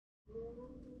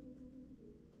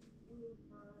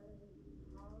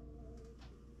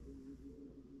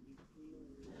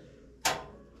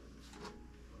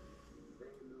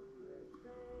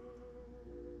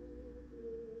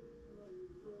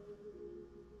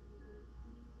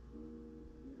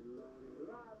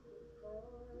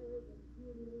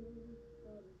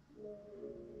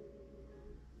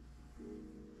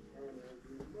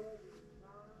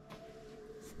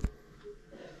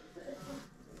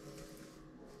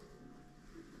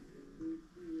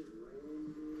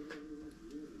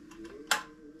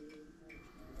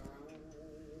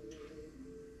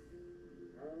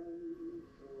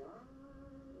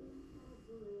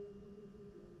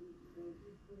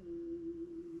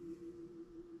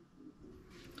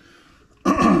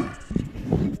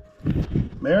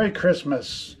Merry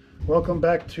Christmas. Welcome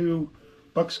back to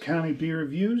Bucks County Beer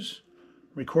Reviews.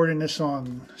 Recording this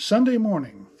on Sunday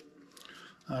morning.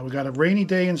 We got a rainy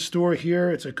day in store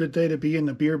here. It's a good day to be in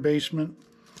the beer basement.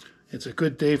 It's a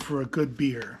good day for a good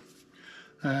beer.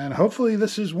 And hopefully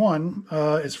this is one.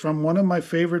 It's from one of my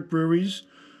favorite breweries,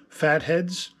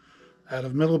 Fatheads, out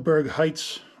of Middleburg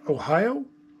Heights, Ohio.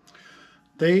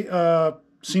 They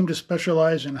seem to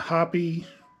specialize in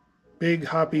big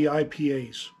hoppy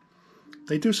IPAs.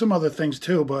 They do some other things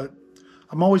too, but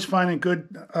I'm always finding good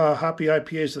hoppy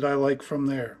IPAs that I like from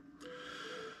there.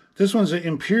 This one's an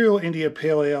Imperial India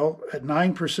Pale Ale at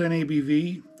 9%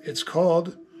 ABV. It's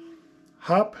called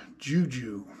Hop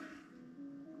Juju.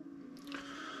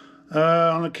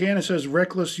 On the can it says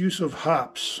reckless use of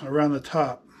hops around the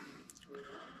top.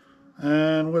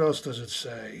 And what else does it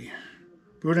say?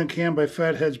 Brewed and canned by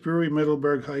Fatheads Brewery,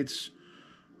 Middleburg Heights,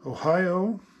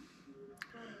 Ohio.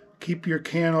 Keep your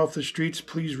can off the streets.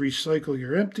 Please recycle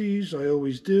your empties. I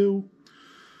always do.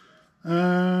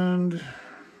 And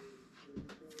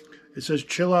it says,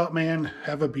 chill out, man.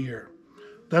 Have a beer.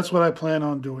 That's what I plan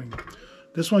on doing.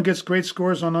 This one gets great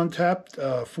scores on Untapped.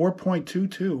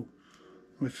 4.22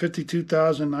 with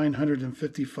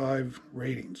 52,955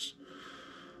 ratings.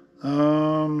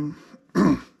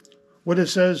 What it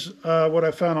says, what I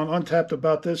found on Untapped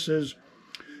about this is,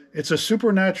 it's a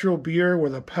supernatural beer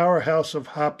with a powerhouse of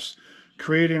hops,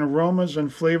 creating aromas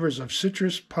and flavors of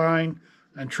citrus, pine,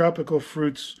 and tropical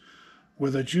fruits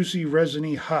with a juicy,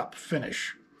 resiny hop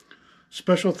finish.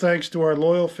 Special thanks to our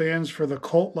loyal fans for the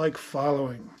cult-like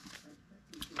following.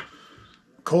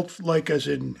 Cult-like as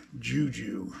in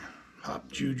Juju.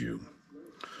 Hop Juju.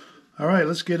 All right,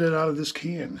 let's get it out of this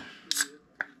can.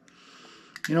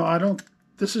 You know,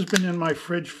 this has been in my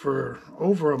fridge for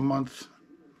over a month.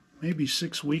 Maybe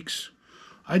 6 weeks.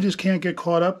 I just can't get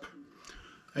caught up.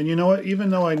 And you know what? Even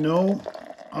though I know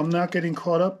I'm not getting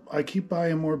caught up, I keep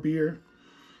buying more beer.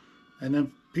 And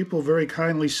then people very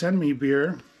kindly send me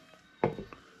beer.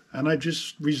 And I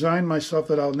just resign myself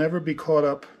that I'll never be caught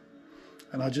up.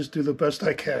 And I'll just do the best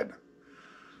I can.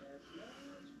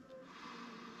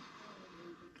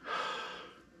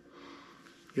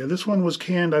 Yeah, this one was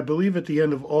canned, I believe, at the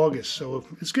end of August. So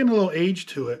it's getting a little age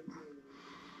to it.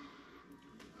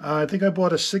 I think I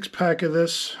bought a 6-pack of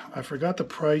this. I forgot the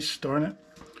price, darn it.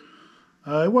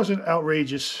 It wasn't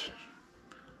outrageous.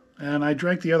 And I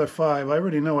drank the other 5. I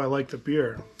already know I like the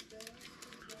beer.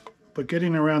 But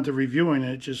getting around to reviewing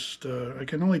it, just I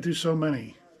can only do so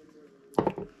many.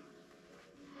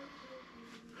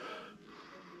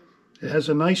 It has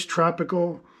a nice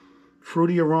tropical,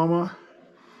 fruity aroma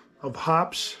of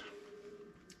hops.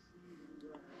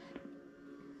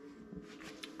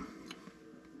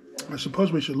 I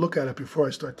suppose we should look at it before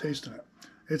I start tasting it.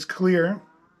 It's clear.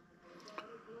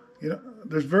 You know,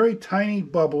 there's very tiny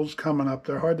bubbles coming up.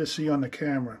 They're hard to see on the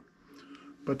camera,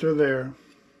 but they're there.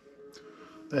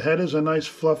 The head is a nice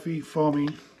fluffy,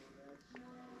 foamy.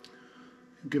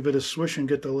 Give it a swish and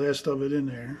get the last of it in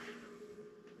there.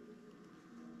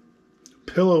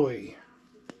 Pillowy.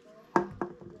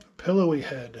 Pillowy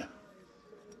head.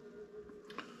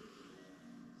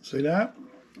 See that?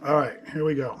 All right, here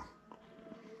we go.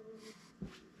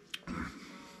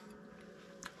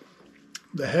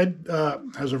 The head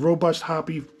has a robust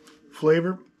hoppy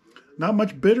flavor. Not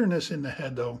much bitterness in the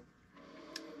head, though.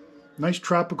 Nice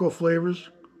tropical flavors.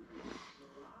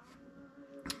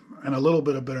 And a little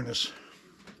bit of bitterness.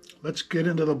 Let's get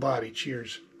into the body.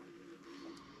 Cheers.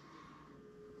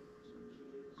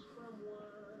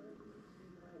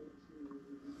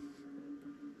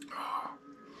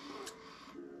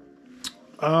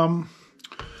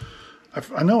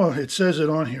 I know it says it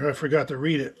on here. I forgot to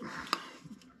read it.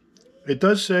 It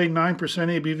does say 9%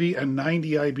 ABV and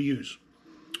 90 IBUs.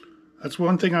 That's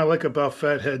one thing I like about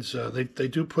Fatheads. They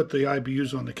do put the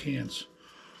IBUs on the cans.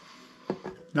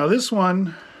 Now this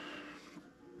one,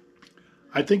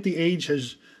 I think the age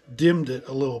has dimmed it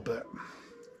a little bit.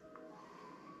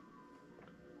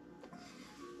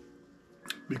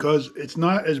 Because it's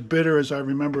not as bitter as I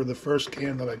remember the first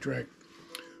can that I drank.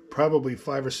 Probably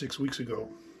 5 or 6 weeks ago.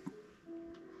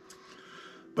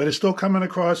 But it's still coming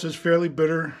across as fairly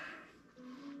bitter.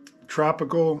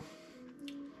 Tropical,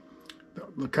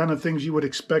 the kind of things you would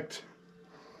expect.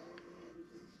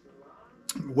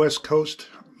 West Coast,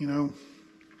 you know.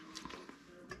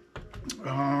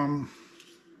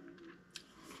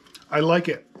 I like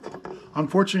it.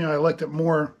 Unfortunately, I liked it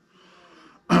more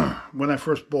when I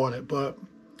first bought it, but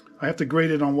I have to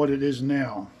grade it on what it is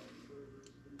now.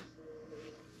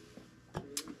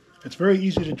 It's very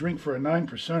easy to drink for a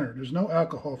 9%er. There's no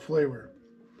alcohol flavor.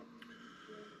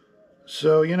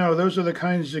 So, you know, those are the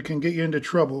kinds that can get you into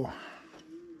trouble.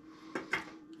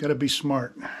 Got to be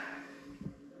smart.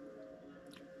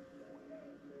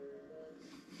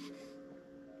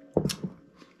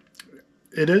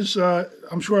 It is,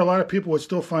 I'm sure a lot of people would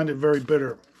still find it very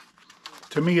bitter.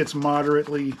 To me, it's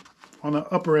moderately, on the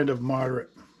upper end of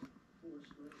moderate.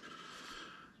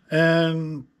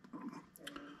 And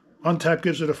Untappd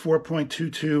gives it a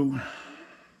 4.22.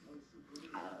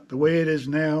 The way it is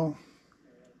now,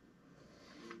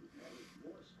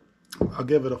 I'll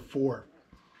give it a 4.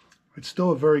 It's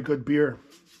still a very good beer.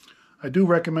 I do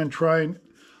recommend trying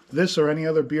this or any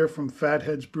other beer from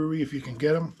Fatheads Brewery if you can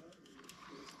get them.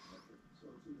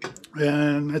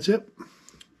 And that's it.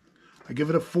 I give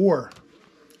it a 4.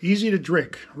 Easy to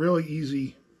drink. Really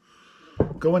easy.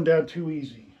 Going down too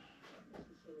easy.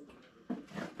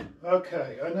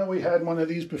 Okay, I know we had one of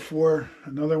these before.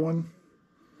 Another one.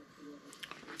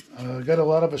 Got a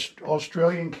lot of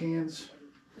Australian cans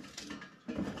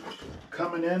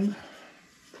coming in.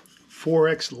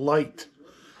 4X Light.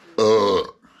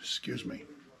 Excuse me.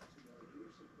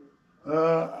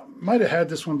 Might have had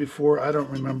this one before. I don't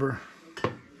remember.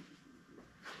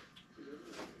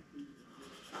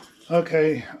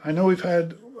 Okay, I know we've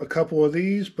had a couple of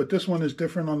these, but this one is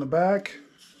different on the back.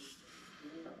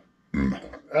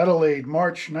 Adelaide,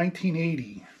 March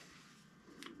 1980.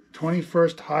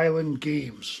 21st Highland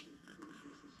Games.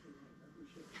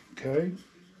 Okay.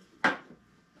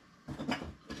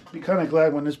 Be kind of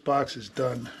glad when this box is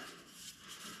done.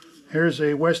 Here's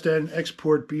a West End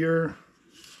export beer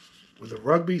with a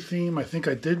rugby theme. I think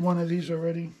I did one of these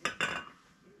already.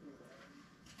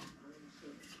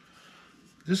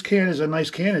 This can is a nice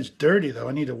can. It's dirty, though.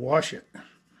 I need to wash it.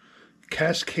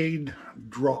 Cascade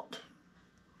Draught.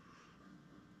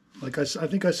 Like I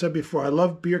think I said before, I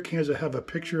love beer cans that have a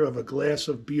picture of a glass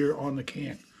of beer on the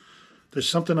can. There's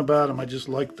something about them. I just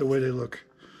like the way they look.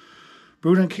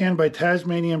 Brewed and canned by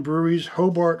Tasmanian Breweries,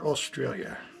 Hobart,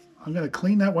 Australia. I'm going to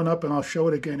clean that one up, and I'll show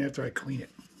it again after I clean it.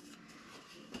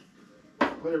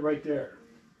 Put it right there.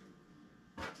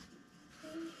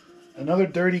 Another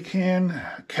dirty can,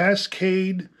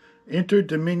 Cascade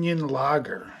Interdominion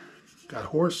Lager. Got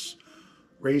horse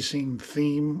racing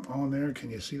theme on there. Can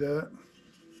you see that?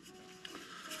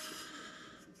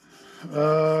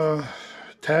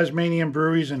 Tasmanian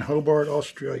Breweries in Hobart,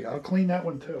 Australia. I'll clean that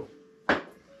one too.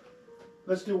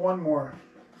 Let's do one more.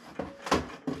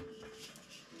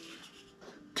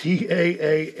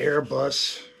 TAA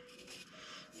Airbus.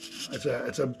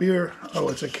 It's a beer. Oh,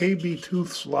 it's a KB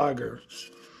Tooth's Lager.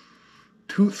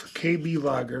 Tooth KB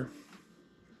Lager.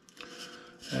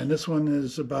 And this one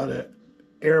is about an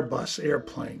Airbus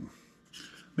airplane.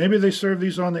 Maybe they serve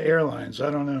these on the airlines. I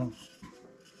don't know.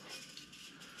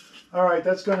 All right,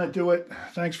 that's going to do it.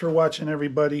 Thanks for watching,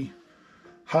 everybody.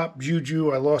 Hop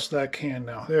Juju. I lost that can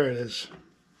now. There it is.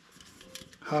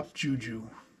 Hop Juju.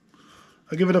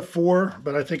 I'll give it a 4,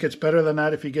 but I think it's better than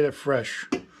that if you get it fresh.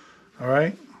 All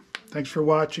right? Thanks for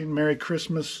watching. Merry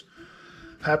Christmas.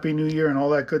 Happy New Year and all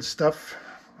that good stuff.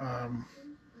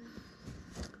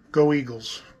 Go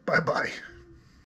Eagles. Bye-bye.